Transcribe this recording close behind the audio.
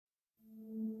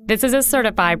This is a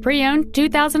certified pre-owned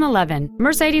 2011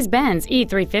 Mercedes-Benz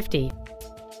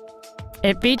E350.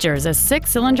 It features a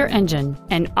 6-cylinder engine,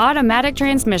 an automatic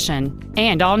transmission,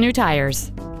 and all new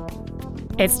tires.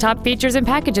 Its top features and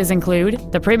packages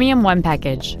include the Premium One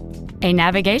package, a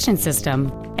navigation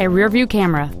system, a rear-view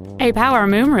camera, a power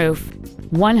moonroof,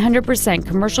 100%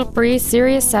 commercial-free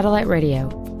Sirius satellite radio,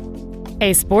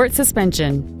 a sport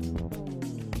suspension,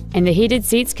 and the heated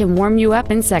seats can warm you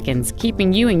up in seconds,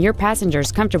 keeping you and your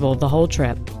passengers comfortable the whole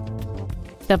trip.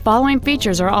 The following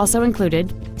features are also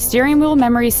included: steering wheel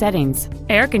memory settings,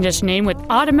 air conditioning with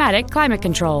automatic climate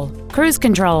control, cruise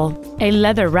control, a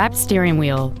leather-wrapped steering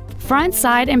wheel, front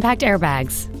side impact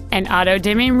airbags, an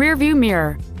auto-dimming rear-view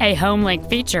mirror, a home link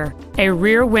feature, a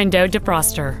rear window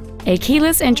defroster, a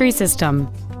keyless entry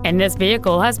system, and this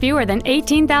vehicle has fewer than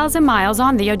 18,000 miles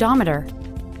on the odometer.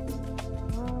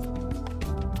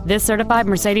 This certified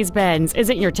Mercedes-Benz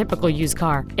isn't your typical used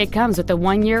car. It comes with a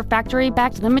 1-year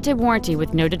factory-backed limited warranty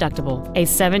with no deductible, a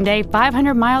 7-day,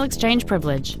 500-mile exchange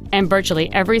privilege, and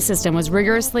virtually every system was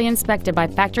rigorously inspected by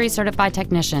factory-certified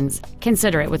technicians.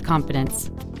 Consider it with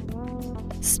confidence.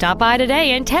 Stop by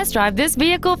today and test drive this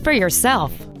vehicle for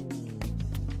yourself.